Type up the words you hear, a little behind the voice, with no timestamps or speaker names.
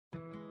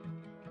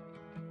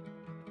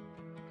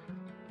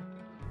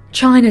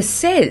China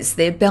says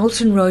their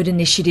Belt and Road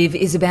Initiative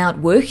is about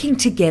working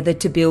together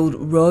to build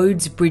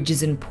roads,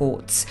 bridges and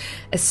ports,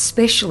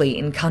 especially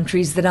in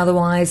countries that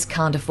otherwise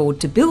can't afford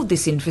to build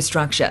this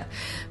infrastructure.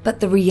 But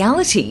the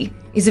reality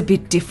is a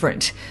bit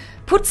different.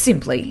 Put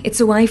simply, it's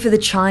a way for the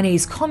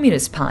Chinese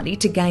Communist Party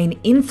to gain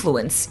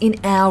influence in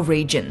our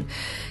region.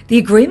 The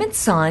agreement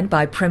signed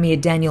by Premier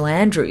Daniel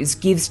Andrews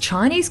gives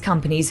Chinese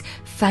companies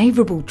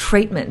favourable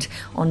treatment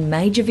on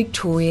major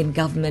Victorian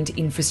government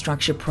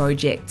infrastructure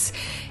projects.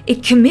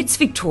 It commits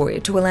Victoria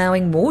to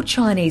allowing more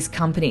Chinese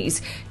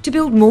companies to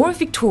build more of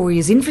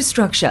Victoria's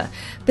infrastructure,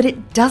 but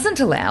it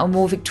doesn't allow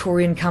more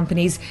Victorian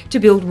companies to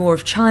build more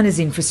of China's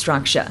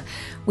infrastructure.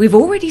 We've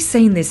already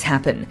seen this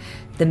happen.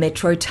 The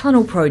Metro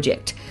Tunnel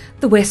project,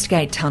 the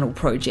Westgate Tunnel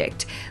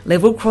project,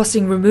 level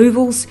crossing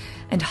removals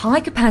and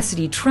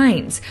high-capacity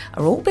trains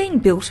are all being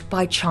built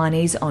by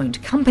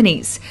Chinese-owned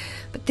companies.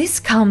 But this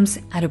comes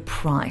at a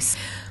price.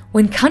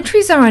 When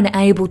countries are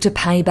unable to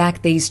pay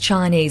back these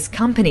Chinese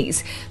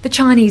companies, the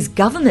Chinese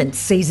government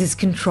seizes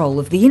control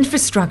of the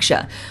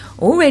infrastructure.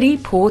 Already,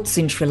 ports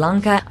in Sri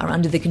Lanka are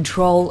under the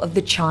control of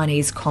the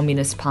Chinese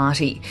Communist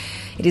Party.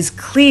 It is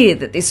clear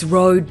that this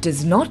road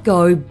does not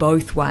go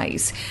both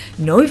ways.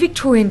 No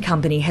Victorian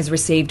company has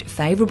received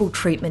favourable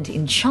treatment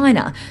in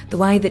China the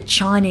way that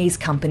Chinese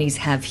companies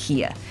have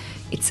here.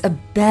 It's a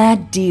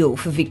bad deal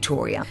for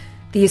Victoria.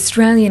 The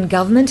Australian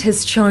government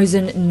has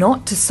chosen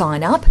not to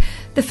sign up.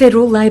 The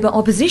federal Labor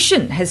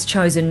opposition has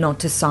chosen not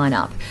to sign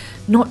up.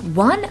 Not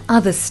one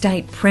other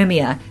state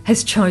premier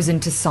has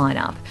chosen to sign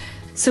up.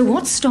 So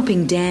what's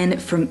stopping Dan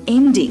from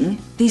ending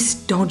this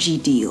dodgy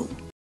deal?